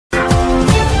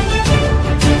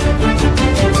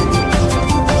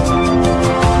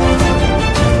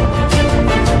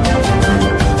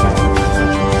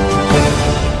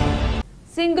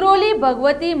सिंगरौली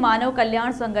भगवती मानव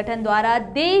कल्याण संगठन द्वारा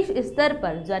देश स्तर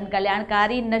पर जन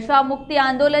कल्याणकारी नशा मुक्ति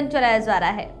आंदोलन चलाया जा रहा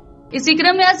है। इसी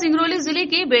क्रम में आज सिंगरौली जिले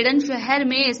के बेड़न शहर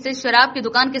में स्थित शराब की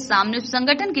दुकान के सामने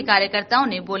संगठन के कार्यकर्ताओं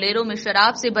ने बोलेरो में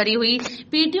शराब से भरी हुई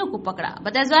पेटियों को पकड़ा।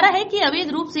 बताया जा रहा है कि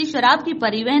अवैध रूप से शराब की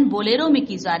परिवहन बोलेरो में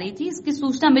की जा रही थी। इसकी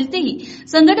सूचना मिलते ही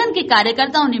संगठन के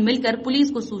कार्यकर्ताओं ने मिलकर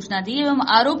पुलिस को सूचना दी एवं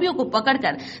आरोपियों को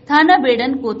पकड़कर थाना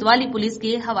बेड़न कोतवाली पुलिस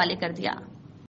के हवाले कर दिया।